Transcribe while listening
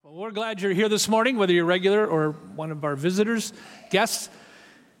We're glad you're here this morning, whether you're regular or one of our visitors, guests.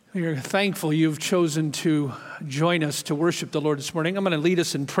 We're thankful you've chosen to join us to worship the Lord this morning. I'm going to lead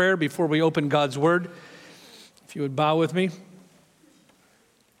us in prayer before we open God's Word. If you would bow with me.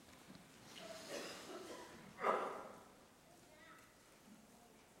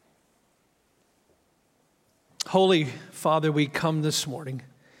 Holy Father, we come this morning,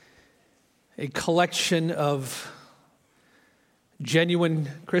 a collection of genuine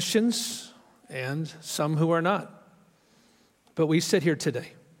Christians and some who are not. But we sit here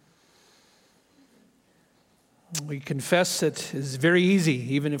today. We confess that it's very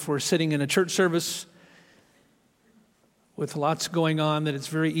easy, even if we're sitting in a church service with lots going on, that it's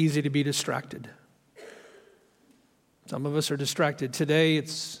very easy to be distracted. Some of us are distracted today.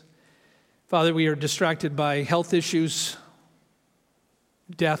 Father, we are distracted by health issues,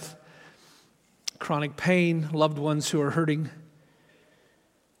 death, chronic pain, loved ones who are hurting.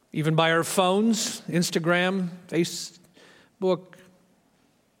 Even by our phones, Instagram, Facebook,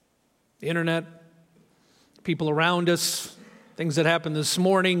 the internet, people around us, things that happened this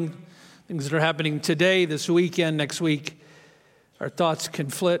morning, things that are happening today, this weekend, next week. Our thoughts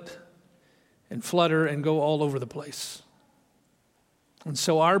conflict and flutter and go all over the place. And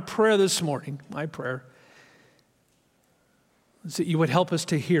so our prayer this morning, my prayer, is that you would help us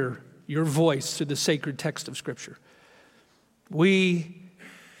to hear your voice through the sacred text of Scripture. We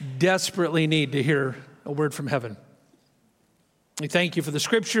desperately need to hear a word from heaven. We thank you for the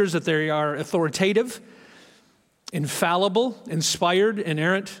Scriptures, that they are authoritative, infallible, inspired,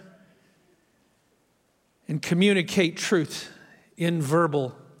 inerrant, and communicate truth in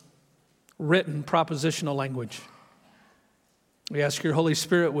verbal, written, propositional language. We ask your Holy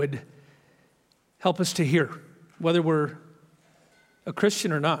Spirit would help us to hear, whether we're a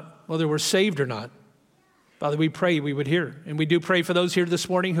Christian or not, whether we're saved or not. Father, we pray we would hear. And we do pray for those here this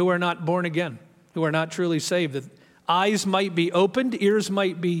morning who are not born again, who are not truly saved, that eyes might be opened, ears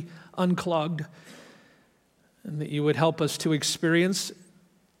might be unclogged, and that you would help us to experience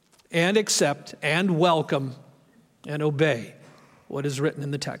and accept and welcome and obey what is written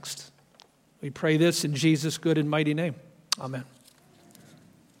in the text. We pray this in Jesus' good and mighty name. Amen.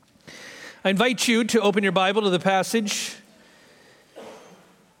 I invite you to open your Bible to the passage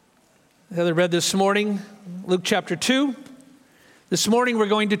Heather read this morning, Luke chapter 2. This morning we're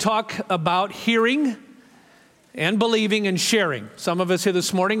going to talk about hearing and believing and sharing. Some of us here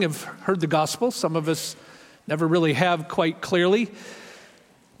this morning have heard the gospel. Some of us never really have quite clearly.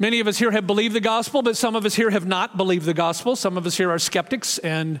 Many of us here have believed the gospel, but some of us here have not believed the gospel. Some of us here are skeptics,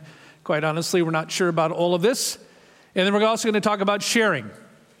 and quite honestly, we're not sure about all of this. And then we're also going to talk about sharing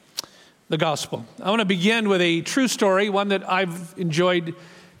the gospel. I want to begin with a true story, one that I've enjoyed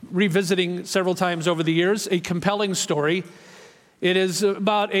revisiting several times over the years, a compelling story. It is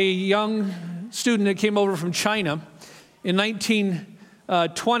about a young student that came over from China. In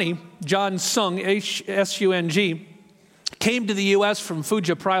 1920, John Sung, S-U-N-G, came to the U.S. from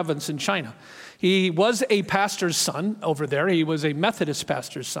Fuzhou province in China. He was a pastor's son over there. He was a Methodist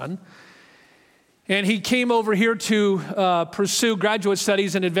pastor's son. And he came over here to pursue graduate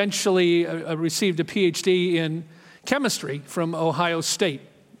studies and eventually received a PhD in chemistry from Ohio State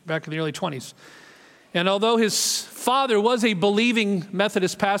back in the early 20s. And although his father was a believing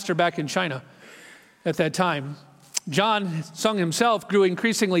Methodist pastor back in China at that time, John Sung himself grew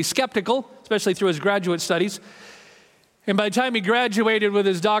increasingly skeptical, especially through his graduate studies. And by the time he graduated with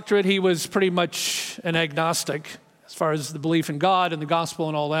his doctorate, he was pretty much an agnostic as far as the belief in God and the gospel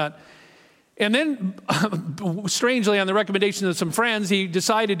and all that. And then, strangely, on the recommendation of some friends, he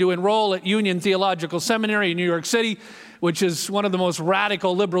decided to enroll at Union Theological Seminary in New York City, which is one of the most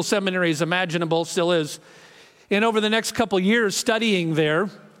radical liberal seminaries imaginable, still is. And over the next couple years studying there,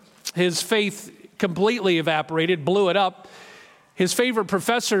 his faith completely evaporated, blew it up. His favorite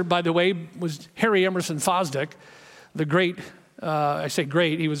professor, by the way, was Harry Emerson Fosdick, the great, I say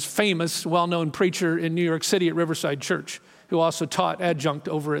great, he was famous, well-known preacher in New York City at Riverside Church, who also taught adjunct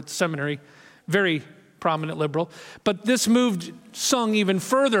over at the seminary. Very prominent liberal. But this moved Sung even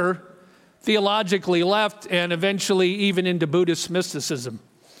further theologically left and eventually even into Buddhist mysticism.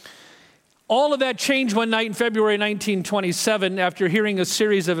 All of that changed one night in February 1927 after hearing a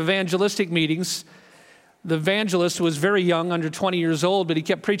series of evangelistic meetings. The evangelist was very young, under 20 years old, but he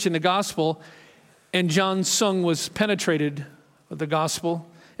kept preaching the gospel, and John Sung was penetrated with the gospel.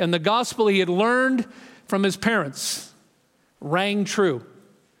 And the gospel he had learned from his parents rang true.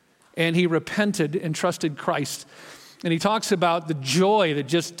 And he repented and trusted Christ. And he talks about the joy that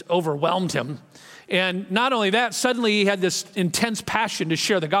just overwhelmed him. And not only that, suddenly he had this intense passion to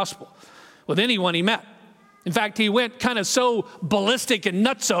share the gospel with anyone he met. In fact, he went kind of so ballistic and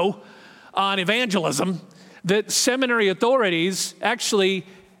nutso on evangelism that seminary authorities actually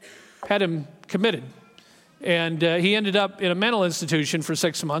had him committed. And he ended up in a mental institution for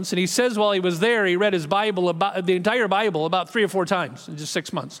 6 months. And he says while he was there, he read his Bible, the entire Bible, about 3 or 4 times in just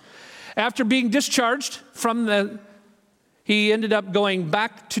 6 months. After being discharged he ended up going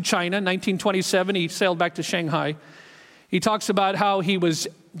back to China. In 1927, he sailed back to Shanghai. He talks about how he was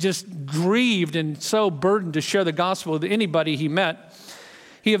just grieved and so burdened to share the gospel with anybody he met.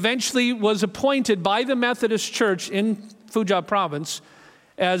 He eventually was appointed by the Methodist Church in Fuzhou province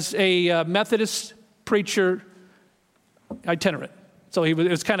as a Methodist preacher itinerant. So it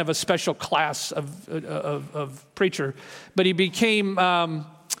was kind of a special class of preacher. But he became,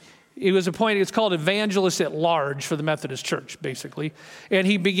 he was appointed, it's called evangelist at large for the Methodist Church, basically. And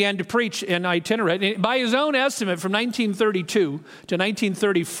he began to preach in itinerant. And by his own estimate, from 1932 to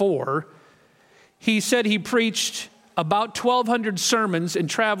 1934, he said he preached about 1,200 sermons and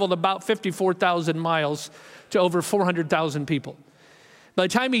traveled about 54,000 miles to over 400,000 people. By the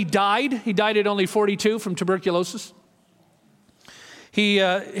time he died at only 42 from tuberculosis. He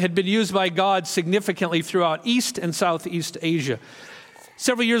had been used by God significantly throughout East and Southeast Asia.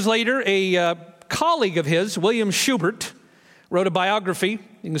 Several years later, a colleague of his, William Schubert, wrote a biography.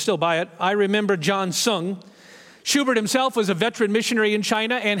 You can still buy it. I Remember John Sung. Schubert himself was a veteran missionary in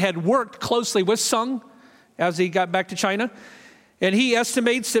China and had worked closely with Sung as he got back to China. And he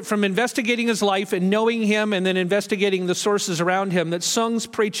estimates that from investigating his life and knowing him and then investigating the sources around him, that Sung's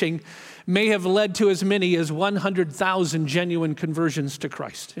preaching may have led to as many as 100,000 genuine conversions to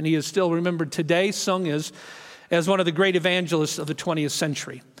Christ. And he is still remembered today, Sung is, as one of the great evangelists of the 20th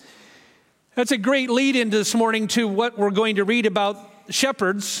century. That's a great lead into this morning to what we're going to read about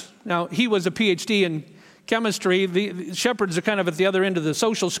shepherds. Now, he was a PhD in chemistry. The shepherds are kind of at the other end of the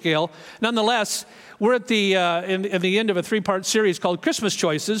social scale. Nonetheless, we're at the end of a 3-part series called Christmas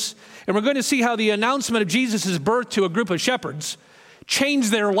Choices, and we're going to see how the announcement of Jesus' birth to a group of shepherds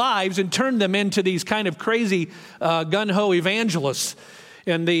changed their lives and turned them into these kind of crazy gung-ho evangelists.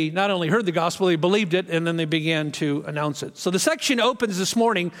 And they not only heard the gospel, they believed it, and then they began to announce it. So the section opens this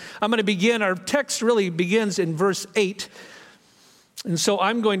morning. I'm going to begin. Our text really begins in verse 8. And so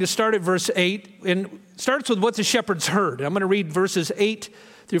I'm going to start at verse 8, and starts with what the shepherds heard. I'm going to read verses 8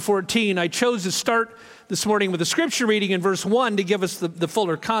 through 14. I chose to start this morning with a scripture reading in verse 1 to give us the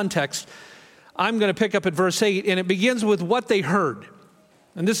fuller context. I'm going to pick up at verse 8, and it begins with what they heard.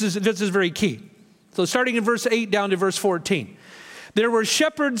 And this is very key. So starting in verse 8 down to verse 14. There were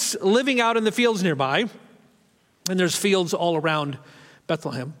shepherds living out in the fields nearby, and there's fields all around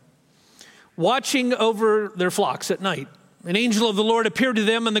Bethlehem, watching over their flocks at night. An angel of the Lord appeared to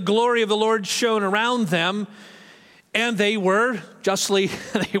them, and the glory of the Lord shone around them, and they were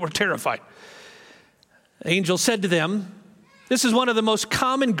terrified. The angel said to them, this is one of the most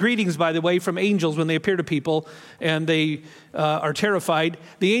common greetings, by the way, from angels when they appear to people and they are terrified.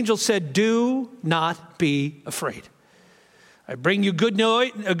 The angel said, do not be afraid. I bring you good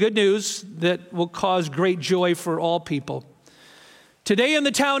news that will cause great joy for all people. Today in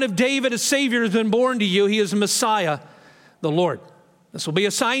the town of David, a Savior has been born to you. He is Messiah, the Lord. This will be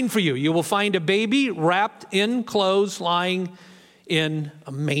a sign for you. You will find a baby wrapped in clothes lying in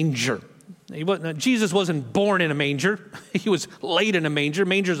a manger. Jesus wasn't born in a manger. He was laid in a manger.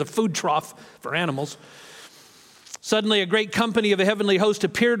 Manger is a food trough for animals. Suddenly a great company of the heavenly host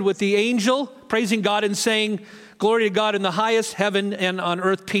appeared with the angel, praising God and saying, glory to God in the highest heaven, and on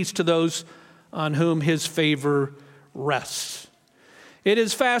earth peace to those on whom his favor rests. It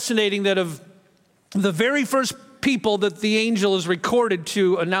is fascinating that of the very first people that the angel is recorded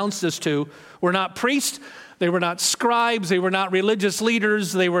to announce this to were not priests, they were not scribes, they were not religious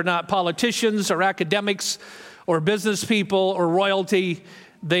leaders, they were not politicians or academics or business people or royalty.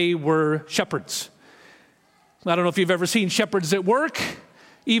 They were shepherds. I don't know if you've ever seen shepherds at work.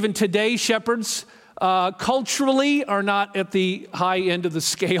 Even today, shepherds culturally are not at the high end of the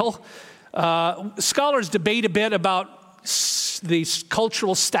scale. Scholars debate a bit about the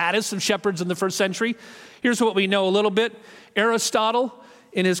cultural status of shepherds in the first century. Here's what we know a little bit. Aristotle,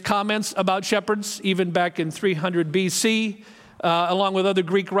 in his comments about shepherds, even back in 300 BC, along with other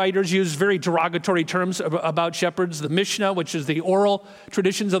Greek writers, used very derogatory terms about shepherds. The Mishnah, which is the oral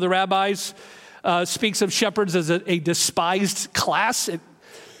traditions of the rabbis, speaks of shepherds as a despised class. It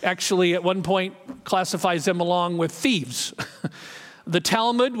actually, at one point, classifies them along with thieves. The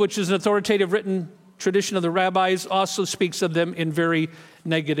Talmud, which is an authoritative written tradition of the rabbis, also speaks of them in very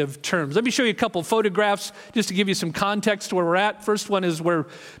negative terms. Let me show you a couple photographs just to give you some context to where we're at. First one is where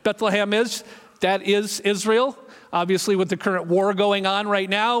Bethlehem is. That is Israel. Obviously, with the current war going on right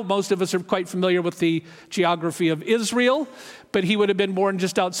now, most of us are quite familiar with the geography of Israel, but he would have been born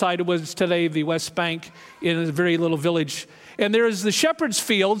just outside of what is today the West Bank in a very little village. And there is the shepherd's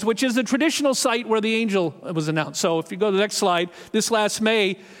fields, which is the traditional site where the angel was announced. So if you go to the next slide, this last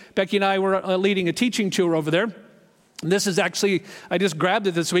May, Becky and I were leading a teaching tour over there. And this is actually, I just grabbed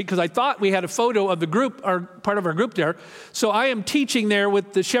it this week because I thought we had a photo of the group, or part of our group there. So I am teaching there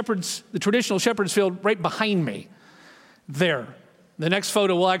with the traditional shepherd's field right behind me. There. The next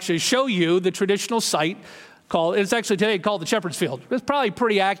photo will actually show you the traditional site it's actually today called the Shepherd's Field. It's probably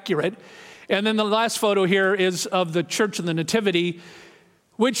pretty accurate. And then the last photo here is of the Church of the Nativity,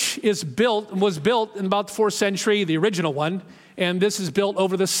 which was built in about the 4th century, the original one. And this is built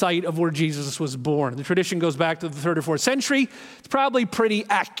over the site of where Jesus was born. The tradition goes back to the 3rd or 4th century. It's probably pretty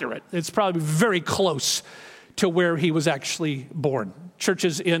accurate. It's probably very close to where he was actually born.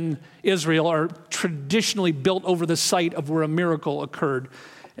 Churches in Israel are traditionally built over the site of where a miracle occurred,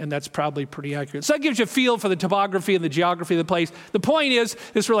 and that's probably pretty accurate. So that gives you a feel for the topography and the geography of the place. The point is,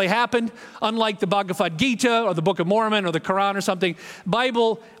 this really happened. Unlike the Bhagavad Gita or the Book of Mormon or the Quran or something, the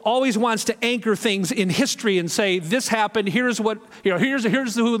Bible always wants to anchor things in history and say, this happened, here's who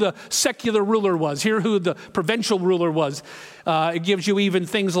the secular ruler was, here's who the provincial ruler was. It gives you even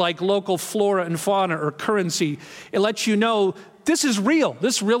things like local flora and fauna or currency. It lets you know this is real.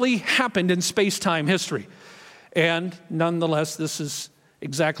 This really happened in space-time history. And nonetheless, this is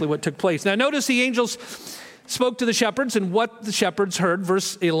exactly what took place. Now notice the angels spoke to the shepherds and what the shepherds heard.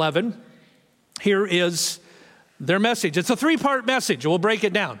 Verse 11. Here is their message. It's a 3-part message. We'll break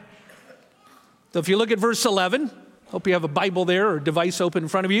it down. So if you look at verse 11, hope you have a Bible there or device open in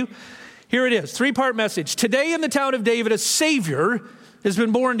front of you. Here it is, 3-part message. Today in the town of David, a Savior has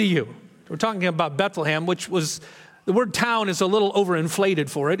been born to you. We're talking about Bethlehem, which was, the word town is a little overinflated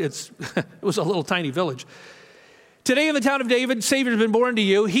for it. It was a little tiny village. Today in the town of David, Savior has been born to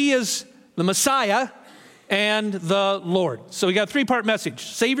you. He is the Messiah and the Lord. So we got a 3-part message.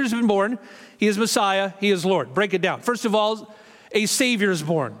 Savior has been born. He is Messiah. He is Lord. Break it down. First of all, a Savior is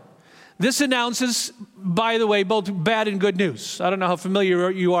born. This announces, by the way, both bad and good news. I don't know how familiar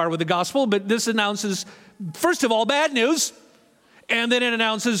you are with the gospel, but this announces, first of all, bad news, and then it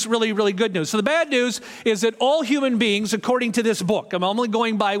announces really, really good news. So the bad news is that all human beings, according to this book, I'm only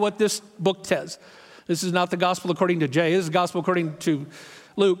going by what this book says. This is not the gospel according to Jay. This is the gospel according to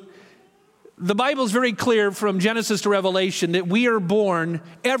Luke. The Bible is very clear from Genesis to Revelation that we are born,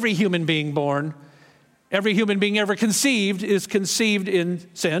 every human being born, every human being ever conceived is conceived in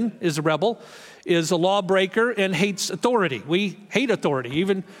sin, is a rebel, is a lawbreaker, and hates authority. We hate authority.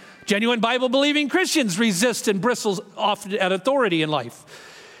 Even genuine Bible-believing Christians resist and bristle often at authority in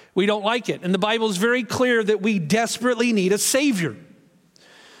life. We don't like it. And the Bible is very clear that we desperately need a Savior.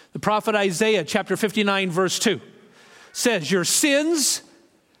 The prophet Isaiah, chapter 59, verse 2, says, your sins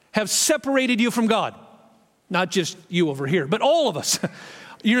have separated you from God. Not just you over here, but all of us.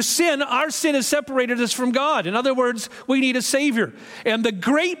 Our sin has separated us from God. In other words, we need a Savior. And the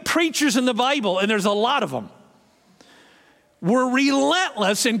great preachers in the Bible, and there's a lot of them, were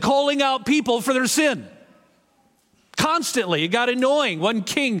relentless in calling out people for their sin. Constantly. It got annoying. One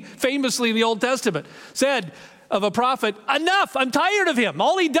king, famously in the Old Testament, said of a prophet, enough, I'm tired of him.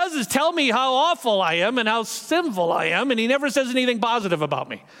 All he does is tell me how awful I am and how sinful I am, and he never says anything positive about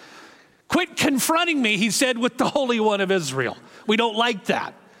me. Quit confronting me, he said, with the Holy One of Israel. We don't like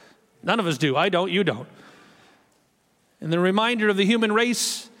that. None of us do. I don't, you don't. And the reminder of the human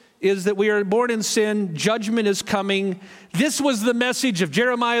race is that we are born in sin, judgment is coming. This was the message of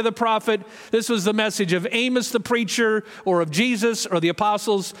Jeremiah the prophet. This was the message of Amos the preacher, or of Jesus, or the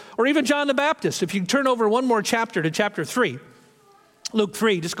apostles, or even John the Baptist. If you turn over one more chapter to chapter 3, Luke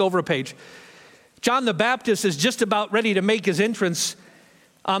 3, just go over a page. John the Baptist is just about ready to make his entrance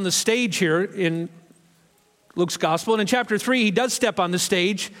on the stage here in Luke's gospel. And in chapter 3, he does step on the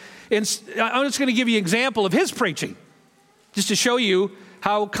stage. And I'm just going to give you an example of his preaching, just to show you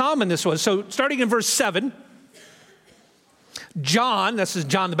how common this was. So starting in verse 7, John, this is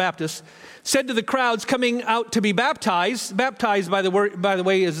John the Baptist, said to the crowds coming out to be baptized. Baptized, by the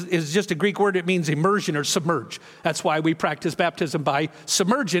way, is just a Greek word. It means immersion or submerge. That's why we practice baptism by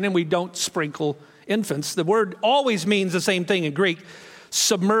submersion and we don't sprinkle infants. The word always means the same thing in Greek: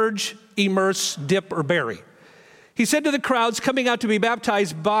 submerge, immerse, dip, or bury. He said to the crowds coming out to be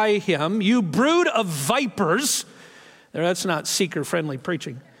baptized by him, you brood of vipers. That's not seeker-friendly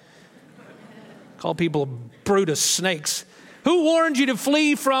preaching. Call people a brood of snakes. Who warned you to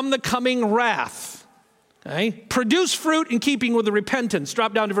flee from the coming wrath? Okay. Produce fruit in keeping with the repentance.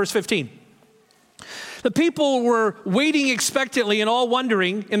 Drop down to verse 15. The people were waiting expectantly and all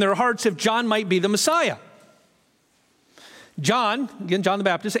wondering in their hearts if John might be the Messiah. John, again, John the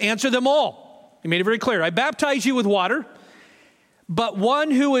Baptist, answered them all. He made it very clear. I baptize you with water, but one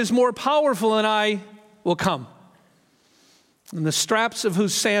who is more powerful than I will come, and the straps of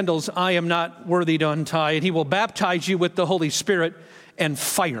whose sandals I am not worthy to untie, and he will baptize you with the Holy Spirit and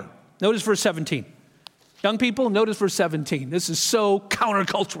fire. Notice verse 17. Young people, notice verse 17. This is so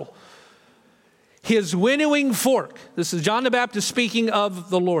countercultural. His winnowing fork, this is John the Baptist speaking of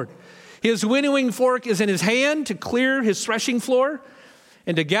the Lord. His winnowing fork is in his hand to clear his threshing floor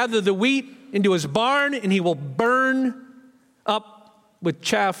and to gather the wheat into his barn, and he will burn up with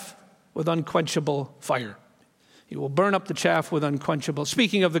chaff with unquenchable fire. He will burn up the chaff with unquenchable.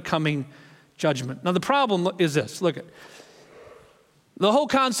 Speaking of the coming judgment. Now the problem is this. Look at the whole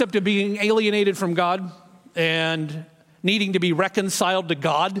concept of being alienated from God and needing to be reconciled to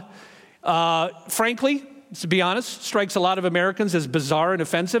God, frankly, to be honest, strikes a lot of Americans as bizarre and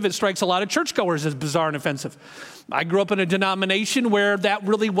offensive. It strikes a lot of churchgoers as bizarre and offensive. I grew up in a denomination where that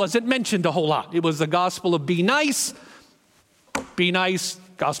really wasn't mentioned a whole lot. It was the gospel of be nice,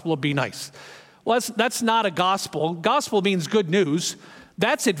 gospel of be nice. Well, that's not a gospel. Gospel means good news.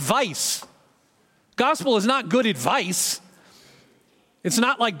 That's advice. Gospel is not good advice. It's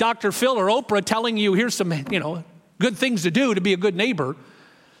not like Dr. Phil or Oprah telling you here's some, good things to do to be a good neighbor.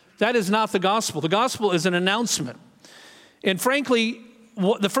 That is not the gospel. The gospel is an announcement. And frankly,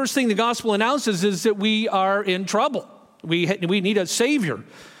 the first thing the gospel announces is that we are in trouble. We need a Savior,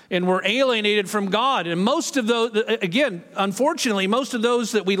 and we're alienated from God. And most of those, again, unfortunately, most of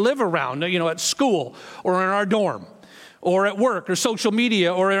those that we live around, at school or in our dorm or at work or social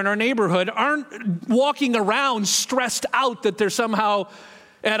media or in our neighborhood aren't walking around stressed out that they're somehow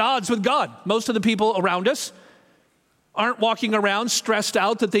at odds with God. Most of the people around us aren't walking around stressed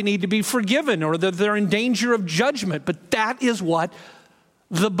out that they need to be forgiven or that they're in danger of judgment. But that is what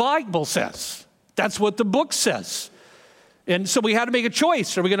the Bible says. That's what the book says. And so we had to make a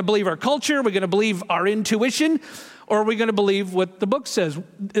choice. Are we going to believe our culture? Are we going to believe our intuition? Or are we going to believe what the book says?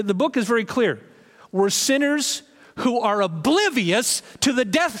 The book is very clear. We're sinners who are oblivious to the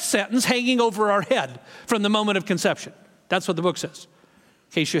death sentence hanging over our head from the moment of conception. That's what the book says,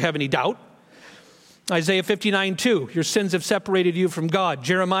 in case you have any doubt. Isaiah 59:2, your sins have separated you from God.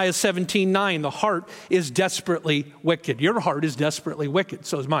 Jeremiah 17:9, the heart is desperately wicked. Your heart is desperately wicked,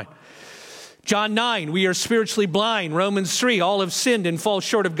 so is mine. John 9, we are spiritually blind. Romans 3, all have sinned and fall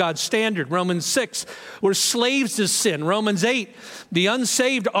short of God's standard. Romans 6, we're slaves to sin. Romans 8, the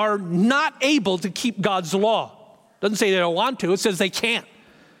unsaved are not able to keep God's law. Doesn't say they don't want to, it says they can't.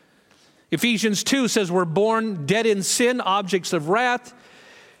 Ephesians 2 says we're born dead in sin, objects of wrath.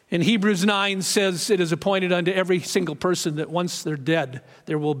 And Hebrews 9 says it is appointed unto every single person that once they're dead,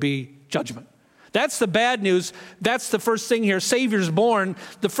 there will be judgment. That's the bad news. That's the first thing here. Savior's born.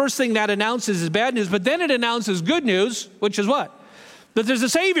 The first thing that announces is bad news, but then it announces good news, which is what? That there's a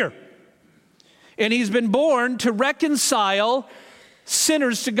Savior. And he's been born to reconcile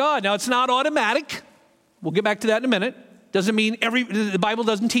sinners to God. Now, it's not automatic. We'll get back to that in a minute. Doesn't mean the Bible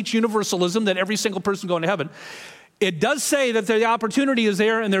doesn't teach universalism that every single person going to heaven. It does say that the opportunity is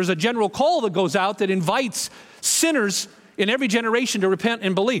there, and there's a general call that goes out that invites sinners in every generation to repent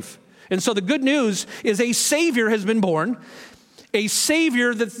and believe. And so the good news is a Savior has been born, a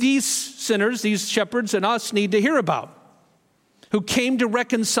Savior that these sinners, these shepherds and us need to hear about, who came to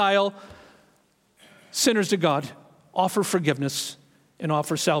reconcile sinners to God, offer forgiveness, and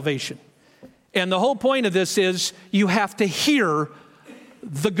offer salvation. And the whole point of this is you have to hear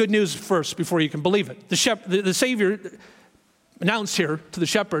the good news first before you can believe it. The Savior announced here to the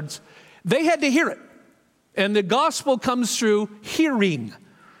shepherds, they had to hear it. And the gospel comes through hearing.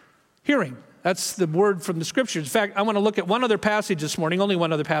 Hearing. That's the word from the scriptures. In fact, I want to look at one other passage this morning, only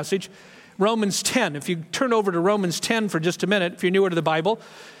one other passage. Romans 10. If you turn over to Romans 10 for just a minute, if you're newer to the Bible,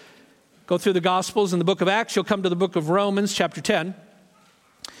 go through the Gospels and the book of Acts, you'll come to the book of Romans, chapter 10.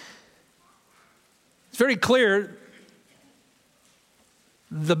 It's very clear.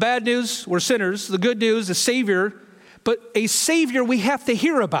 The bad news, we're sinners. The good news, a Savior. But a Savior we have to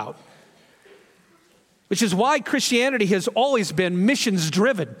hear about, which is why Christianity has always been missions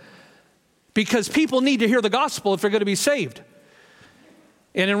driven, because people need to hear the gospel if they're going to be saved.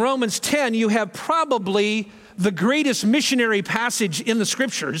 And in Romans 10, you have probably the greatest missionary passage in the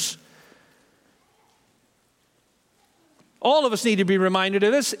scriptures. All of us need to be reminded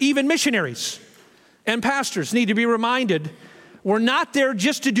of this. Even missionaries and pastors need to be reminded we're not there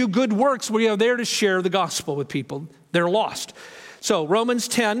just to do good works. We are there to share the gospel with people. They're lost. So Romans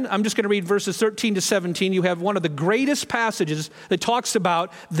 10, I'm just going to read verses 13 to 17. You have one of the greatest passages that talks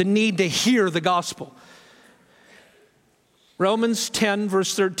about the need to hear the gospel. Romans 10,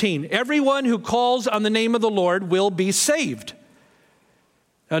 verse 13. Everyone who calls on the name of the Lord will be saved.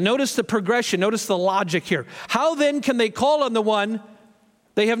 Now notice the progression, notice the logic here. How then can they call on the one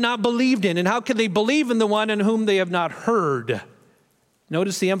they have not believed in? And how can they believe in the one in whom they have not heard?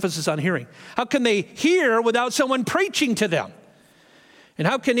 Notice the emphasis on hearing. How can they hear without someone preaching to them? And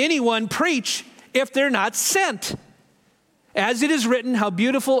how can anyone preach if they're not sent? As it is written, how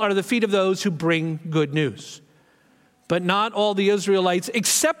beautiful are the feet of those who bring good news. But not all the Israelites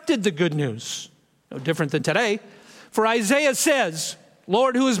accepted the good news. No different than today. For Isaiah says,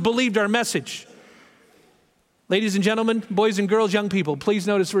 Lord, who has believed our message? Ladies and gentlemen, boys and girls, young people, please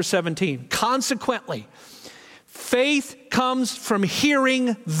notice verse 17. Consequently, faith comes from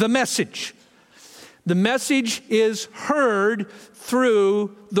hearing the message. The message is heard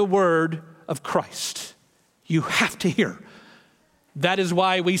through the word of Christ. You have to hear. That is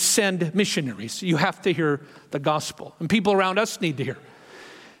why we send missionaries. You have to hear the gospel. And people around us need to hear.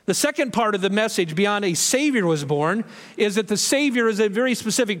 The second part of the message, beyond a Savior was born, is that the Savior is a very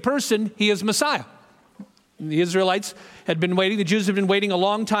specific person. He is Messiah. The Israelites had been waiting. The Jews had been waiting a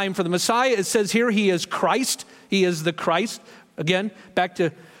long time for the Messiah. It says here, he is Christ. He is the Christ. Again, back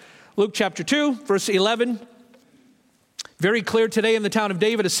to Luke chapter 2, verse 11. Very clear today in the town of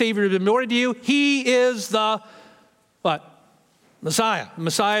David, a Savior has been born to you. He is the, what? Messiah. The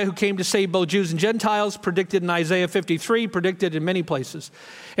Messiah who came to save both Jews and Gentiles, predicted in Isaiah 53, predicted in many places.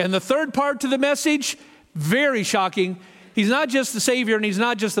 And the third part to the message, very shocking. He's not just the Savior and he's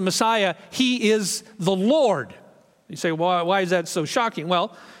not just the Messiah. He is the Lord. You say, why is that so shocking?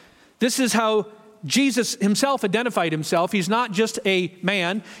 Well, this is how Jesus himself identified himself. He's not just a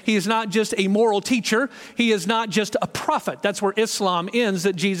man. He is not just a moral teacher. He is not just a prophet. That's where Islam ends,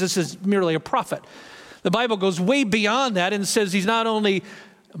 that Jesus is merely a prophet. The Bible goes way beyond that and says he's not only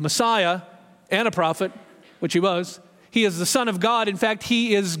a Messiah and a prophet, which he was, he is the Son of God. In fact,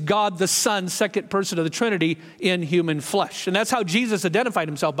 he is God the Son, second person of the Trinity in human flesh. And that's how Jesus identified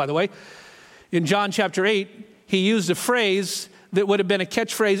himself, by the way. In John chapter 8, he used a phrase that would have been a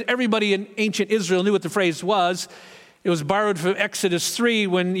catchphrase. Everybody in ancient Israel knew what the phrase was. It was borrowed from Exodus 3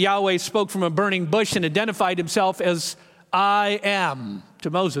 when Yahweh spoke from a burning bush and identified himself as I am to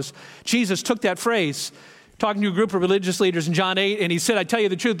Moses. Jesus took that phrase, talking to a group of religious leaders in John 8, and he said, I tell you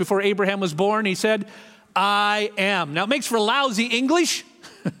the truth, before Abraham was born, he said, I am. Now, it makes for lousy English,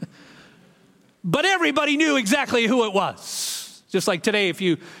 but everybody knew exactly who it was. Just like today, if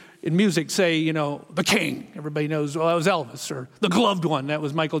you, in music, say, the King, everybody knows, well, that was Elvis, or the gloved one, that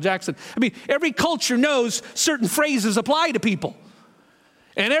was Michael Jackson. I mean, every culture knows certain phrases apply to people.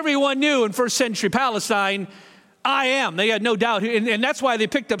 And everyone knew in first century Palestine, I am. They had no doubt. And that's why they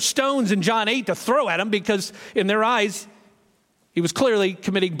picked up stones in John 8 to throw at him, because in their eyes, he was clearly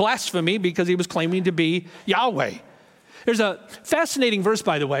committing blasphemy because he was claiming to be Yahweh. There's a fascinating verse,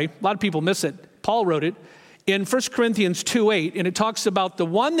 by the way. A lot of people miss it. Paul wrote it in 1 Corinthians 2:8, and it talks about the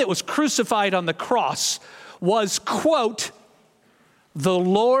one that was crucified on the cross was, quote, the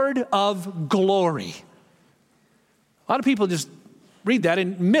Lord of glory. A lot of people just read that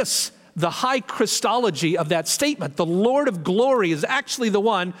and miss the high Christology of that statement. The Lord of glory is actually the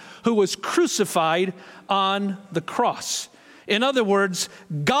one who was crucified on the cross. In other words,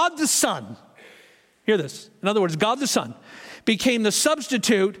 God the Son, hear this. In other words, God the Son became the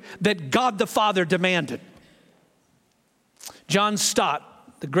substitute that God the Father demanded. John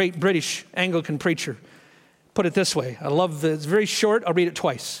Stott, the great British Anglican preacher, put it this way. I love this. It's very short. I'll read it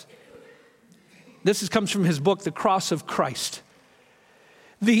twice. This comes from his book, The Cross of Christ.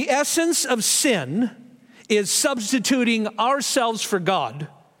 The essence of sin is substituting ourselves for God.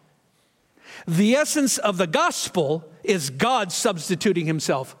 The essence of the gospel is God substituting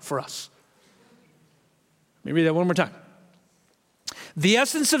himself for us. Let me read that one more time. The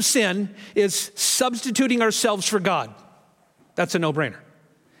essence of sin is substituting ourselves for God. That's a no-brainer.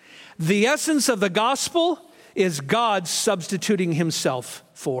 The essence of the gospel is God substituting himself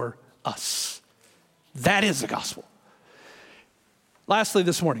for us. That is the gospel. Lastly,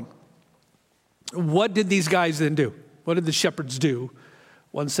 this morning, what did these guys then do? What did the shepherds do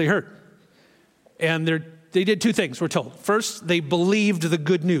once they heard? And they did two things, we're told. First, they believed the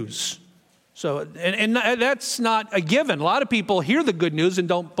good news. So, and that's not a given. A lot of people hear the good news and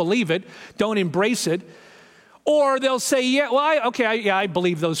don't believe it, don't embrace it. Or they'll say, I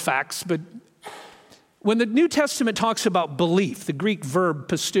believe those facts. But when the New Testament talks about belief, the Greek verb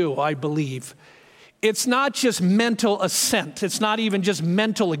pisteuo, I believe, it's not just mental assent. It's not even just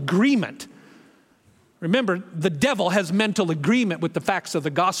mental agreement. Remember, the devil has mental agreement with the facts of the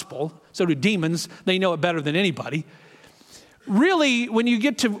gospel. So do demons. They know it better than anybody. Really, when you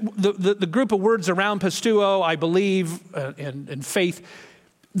get to the group of words around pistuo, I believe, and faith,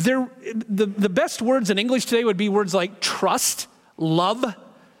 the best words in English today would be words like trust, love,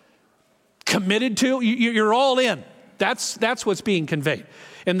 committed to. You're all in. That's what's being conveyed.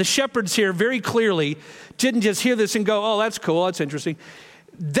 And the shepherds here very clearly didn't just hear this and go, oh, that's cool, that's interesting.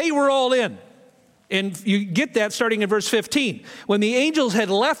 They were all in. And you get that starting in verse 15. When the angels had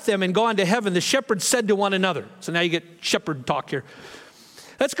left them and gone to heaven, the shepherds said to one another. So now you get shepherd talk here.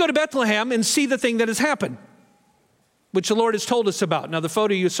 Let's go to Bethlehem and see the thing that has happened, which the Lord has told us about. Now, the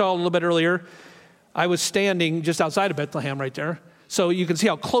photo you saw a little bit earlier, I was standing just outside of Bethlehem right there. So you can see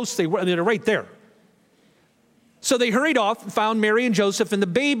how close they were. They're right there. So they hurried off and found Mary and Joseph and the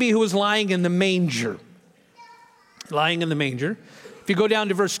baby who was lying in the manger. Lying in the manger. If you go down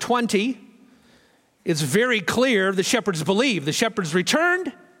to verse 20, it's very clear the shepherds believed. The shepherds returned.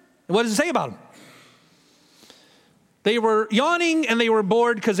 And what does it say about them? They were yawning and they were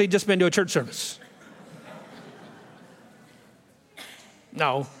bored because they'd just been to a church service.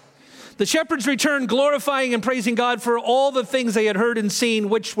 No. The shepherds returned, glorifying and praising God for all the things they had heard and seen,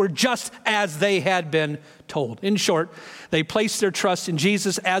 which were just as they had been told. In short, they placed their trust in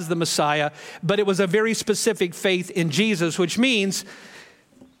Jesus as the Messiah, but it was a very specific faith in Jesus, which means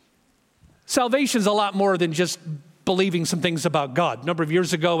salvation is a lot more than just believing some things about God. A number of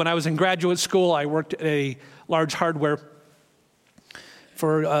years ago when I was in graduate school, I worked at a large hardware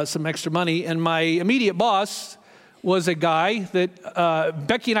for some extra money, and my immediate boss was a guy that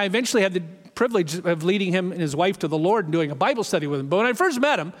Becky and I eventually had the privilege of leading him and his wife to the Lord and doing a Bible study with him. But when I first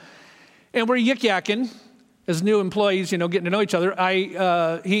met him, and we're yik-yakking as new employees, getting to know each other,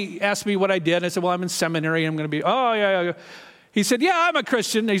 he asked me what I did. I said, well, I'm in seminary. I'm going to be, oh, yeah. He said, yeah, I'm a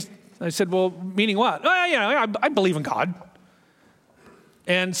Christian. I said, well, meaning what? Oh, I believe in God.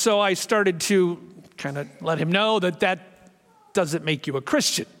 And so I started to kind of let him know that doesn't make you a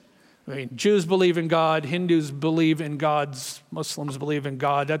Christian. I mean, Jews believe in God, Hindus believe in gods, Muslims believe in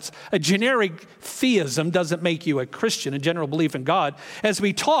God. That's a generic theism doesn't make you a Christian, a general belief in God. As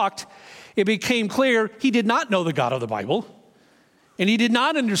we talked, it became clear he did not know the God of the Bible, and he did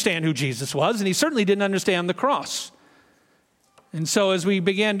not understand who Jesus was, and he certainly didn't understand the cross. And so as we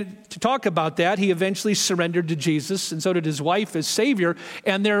began to talk about that, he eventually surrendered to Jesus, and so did his wife as Savior,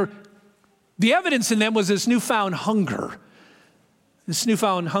 and the evidence in them was this newfound hunger. This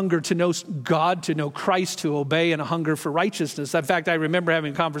newfound hunger to know God, to know Christ, to obey, and a hunger for righteousness. In fact, I remember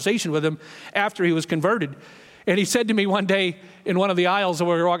having a conversation with him after he was converted. And he said to me one day in one of the aisles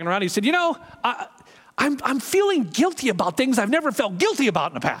where we were walking around, he said, I'm feeling guilty about things I've never felt guilty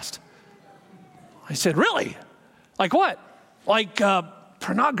about in the past. I said, really? Like what? Like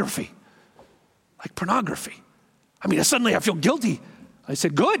pornography. Like pornography. I mean, suddenly I feel guilty. I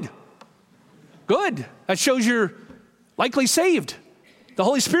said, good. That shows you're likely saved. The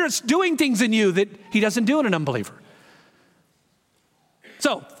Holy Spirit's doing things in you that he doesn't do in an unbeliever.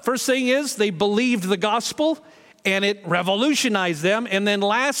 So, first thing is they believed the gospel and it revolutionized them. And then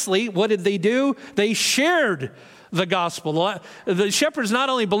lastly, what did they do? They shared the gospel. The shepherds not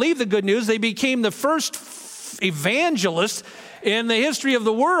only believed the good news, they became the first evangelists in the history of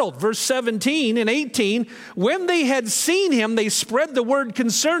the world. Verse 17 and 18, when they had seen him, they spread the word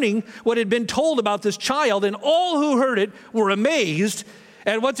concerning what had been told about this child, and all who heard it were amazed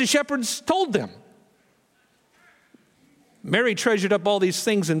at what the shepherds told them. Mary treasured up all these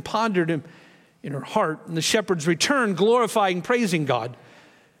things and pondered them in her heart, and the shepherds returned, glorifying, praising God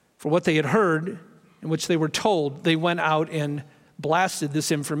for what they had heard and which they were told. They went out and blasted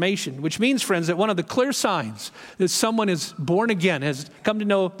this information, which means, friends, that one of the clear signs that someone is born again, has come to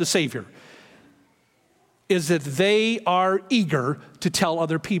know the Savior, is that they are eager to tell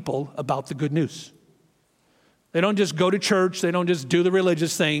other people about the good news. They don't just go to church. They don't just do the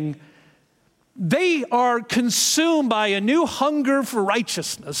religious thing. They are consumed by a new hunger for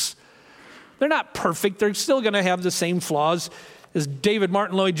righteousness. They're not perfect. They're still going to have the same flaws. As David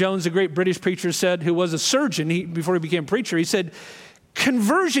Martin Lloyd-Jones, a great British preacher, said, who was a surgeon before he became a preacher, he said,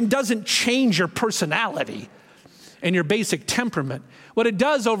 conversion doesn't change your personality and your basic temperament. What it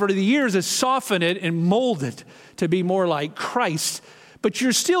does over the years is soften it and mold it to be more like Christ. But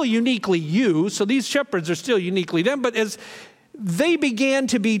you're still uniquely you, so these shepherds are still uniquely them. But as they began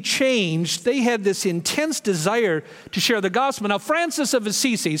to be changed, they had this intense desire to share the gospel. Now, Francis of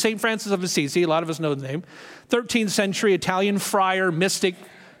Assisi, St. Francis of Assisi, a lot of us know the name, 13th century Italian friar, mystic,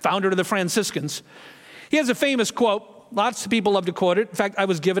 founder of the Franciscans. He has a famous quote. Lots of people love to quote it. In fact, I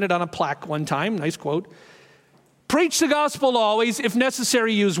was given it on a plaque one time. Nice quote. Preach the gospel always. If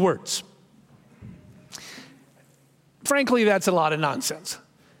necessary, use words. Frankly, that's a lot of nonsense.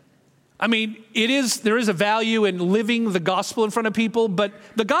 I mean, there is a value in living the gospel in front of people, but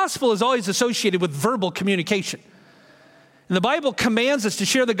the gospel is always associated with verbal communication. And the Bible commands us to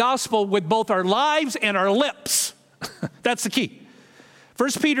share the gospel with both our lives and our lips. That's the key. 1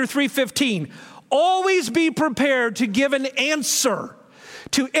 Peter 3:15, always be prepared to give an answer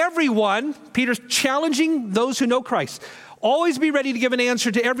to everyone. Peter's challenging those who know Christ. Always be ready to give an answer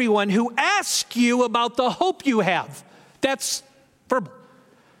to everyone who asks you about the hope you have. That's verbal.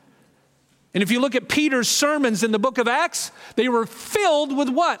 And if you look at Peter's sermons in the book of Acts, they were filled with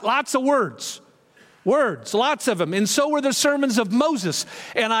what? Lots of words. Words, lots of them. And so were the sermons of Moses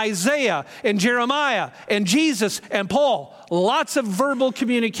and Isaiah and Jeremiah and Jesus and Paul. Lots of verbal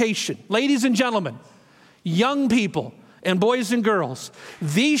communication. Ladies and gentlemen, young people and boys and girls,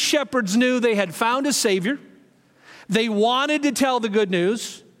 these shepherds knew they had found a Savior. They wanted to tell the good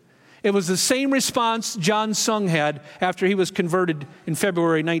news. It was the same response John Sung had after he was converted in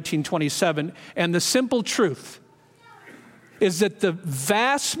February 1927. And the simple truth is that the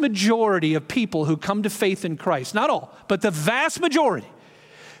vast majority of people who come to faith in Christ, not all, but the vast majority,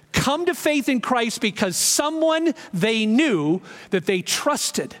 come to faith in Christ because someone they knew that they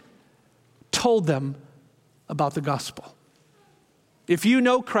trusted told them about the gospel. If you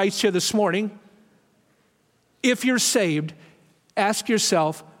know Christ here this morning, if you're saved, ask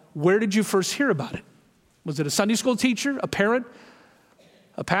yourself, where did you first hear about it? Was it a Sunday school teacher, a parent,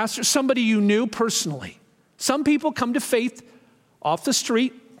 a pastor, somebody you knew personally? Some people come to faith off the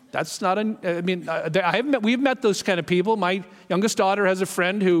street. That's not, we've met those kind of people. My youngest daughter has a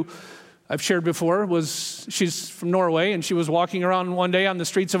friend who I've shared before. She's from Norway, and she was walking around one day on the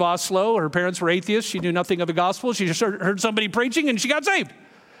streets of Oslo. Her parents were atheists. She knew nothing of the gospel. She just heard somebody preaching, and she got saved.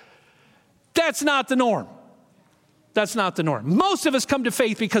 That's not the norm. That's not the norm. Most of us come to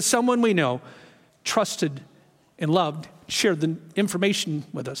faith because someone we know trusted and loved, shared the information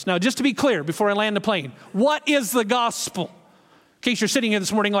with us. Now, just to be clear, before I land the plane, what is the gospel? In case you're sitting here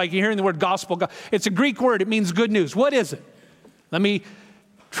this morning like you're hearing the word gospel, it's a Greek word. It means good news. What is it? Let me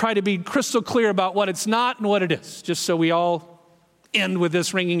try to be crystal clear about what it's not and what it is, just so we all end with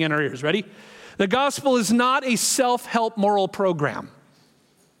this ringing in our ears. Ready? The gospel is not a self-help moral program.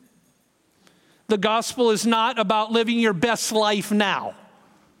 The gospel is not about living your best life now.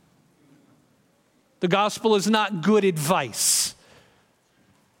 The gospel is not good advice.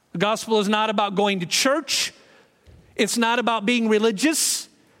 The gospel is not about going to church. It's not about being religious.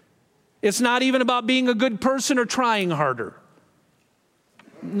 It's not even about being a good person or trying harder.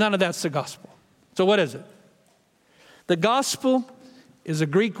 None of that's the gospel. So what is it? The gospel is a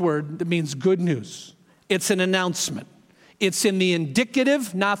Greek word that means good news. It's an announcement. It's in the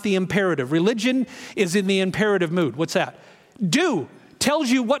indicative, not the imperative. Religion is in the imperative mood. What's that? Do tells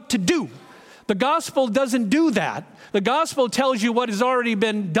you what to do. The gospel doesn't do that. The gospel tells you what has already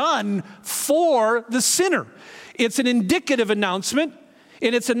been done for the sinner. It's an indicative announcement,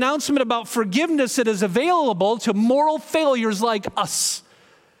 and it's an announcement about forgiveness that is available to moral failures like us.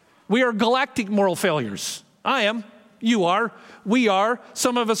 We are galactic moral failures. I am. You are. We are.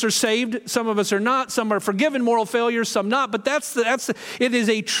 Some of us are saved. Some of us are not. Some are forgiven moral failures. Some not. But it is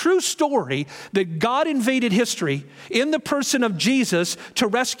a true story that God invaded history in the person of Jesus to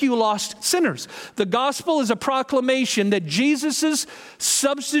rescue lost sinners. The gospel is a proclamation that Jesus'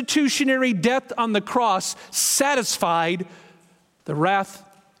 substitutionary death on the cross satisfied the wrath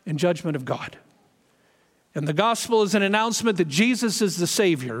and judgment of God. And the gospel is an announcement that Jesus is the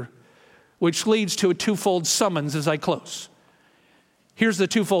Savior, which leads to a twofold summons as I close. Here's the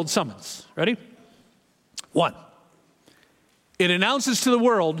twofold summons. Ready? 1, it announces to the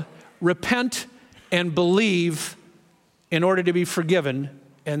world, repent and believe in order to be forgiven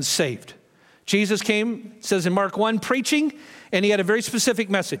and saved. Jesus came, it says in Mark 1, preaching, and he had a very specific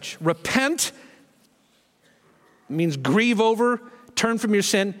message. Repent means grieve over, turn from your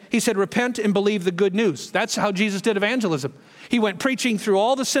sin. He said, repent and believe the good news. That's how Jesus did evangelism. He went preaching through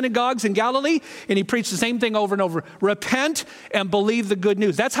all the synagogues in Galilee, and he preached the same thing over and over. Repent and believe the good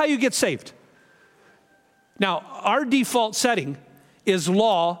news. That's how you get saved. Now, our default setting is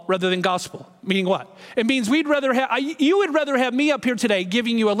law rather than gospel. Meaning what? It means you would rather have me up here today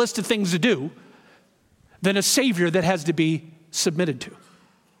giving you a list of things to do than a Savior that has to be submitted to.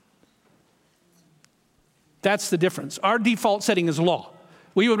 That's the difference. Our default setting is law.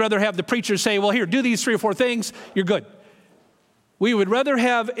 We would rather have the preacher say, well, here, do these 3 or 4 things, you're good. We would rather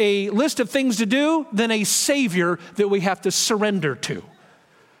have a list of things to do than a Savior that we have to surrender to.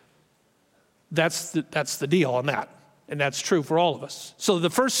 That's the deal on that. And that's true for all of us. So the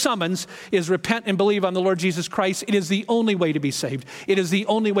first summons is repent and believe on the Lord Jesus Christ. It is the only way to be saved. It is the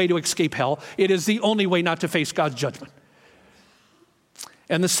only way to escape hell. It is the only way not to face God's judgment.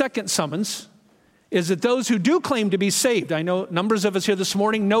 And the second summons is that those who do claim to be saved, I know numbers of us here this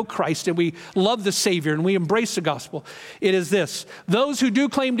morning know Christ and we love the Savior and we embrace the gospel. It is this: those who do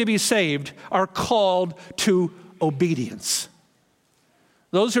claim to be saved are called to obedience.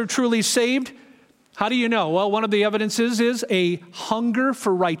 Those who are truly saved, how do you know? Well, one of the evidences is a hunger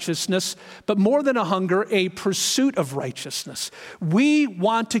for righteousness, but more than a hunger, a pursuit of righteousness. We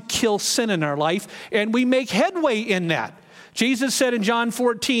want to kill sin in our life, and we make headway in that. Jesus said in John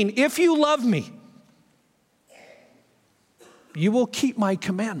 14, if you love me, you will keep my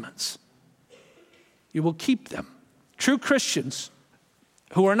commandments. You will keep them. True Christians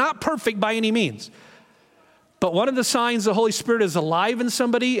who are not perfect by any means, but one of the signs the Holy Spirit is alive in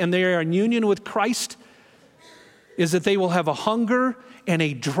somebody and they are in union with Christ is that they will have a hunger and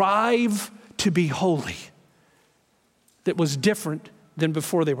a drive to be holy that was different than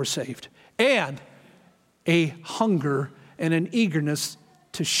before they were saved. And a hunger and an eagerness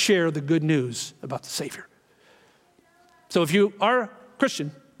to share the good news about the Savior. So if you are a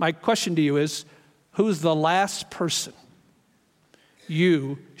Christian, my question to you is, who's the last person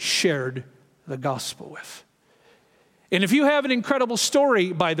you shared the gospel with? And if you have an incredible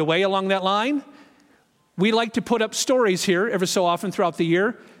story, by the way, along that line, we like to put up stories here every so often throughout the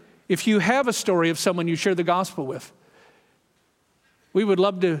year. If you have a story of someone you share the gospel with, we would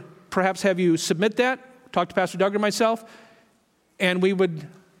love to perhaps have you submit that, talk to Pastor Doug or myself, and we would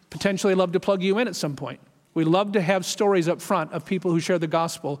potentially love to plug you in at some point. We love to have stories up front of people who share the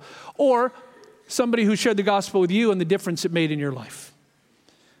gospel or somebody who shared the gospel with you and the difference it made in your life.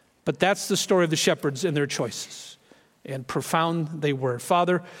 But that's the story of the shepherds and their choices. And profound they were.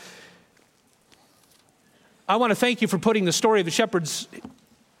 Father, I want to thank you for putting the story of the shepherds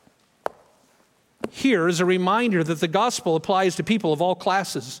here as a reminder that the gospel applies to people of all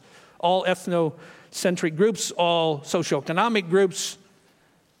classes, all ethnocentric groups, all socioeconomic groups,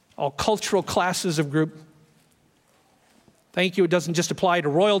 all cultural classes of group. Thank you, it doesn't just apply to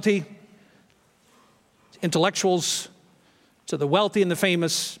royalty, intellectuals, to the wealthy and the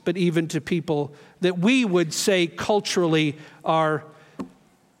famous, but even to people that we would say culturally are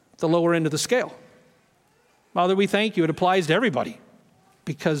the lower end of the scale. Father, we thank you. It applies to everybody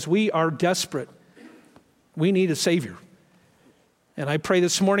because we are desperate. We need a Savior. And I pray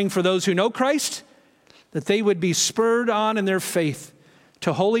this morning for those who know Christ, that they would be spurred on in their faith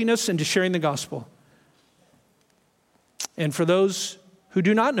to holiness and to sharing the gospel. And for those who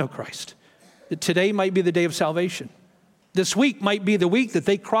do not know Christ, that today might be the day of salvation. This week might be the week that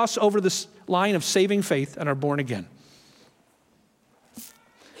they cross over this line of saving faith and are born again.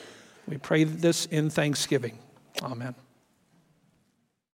 We pray this in thanksgiving. Amen.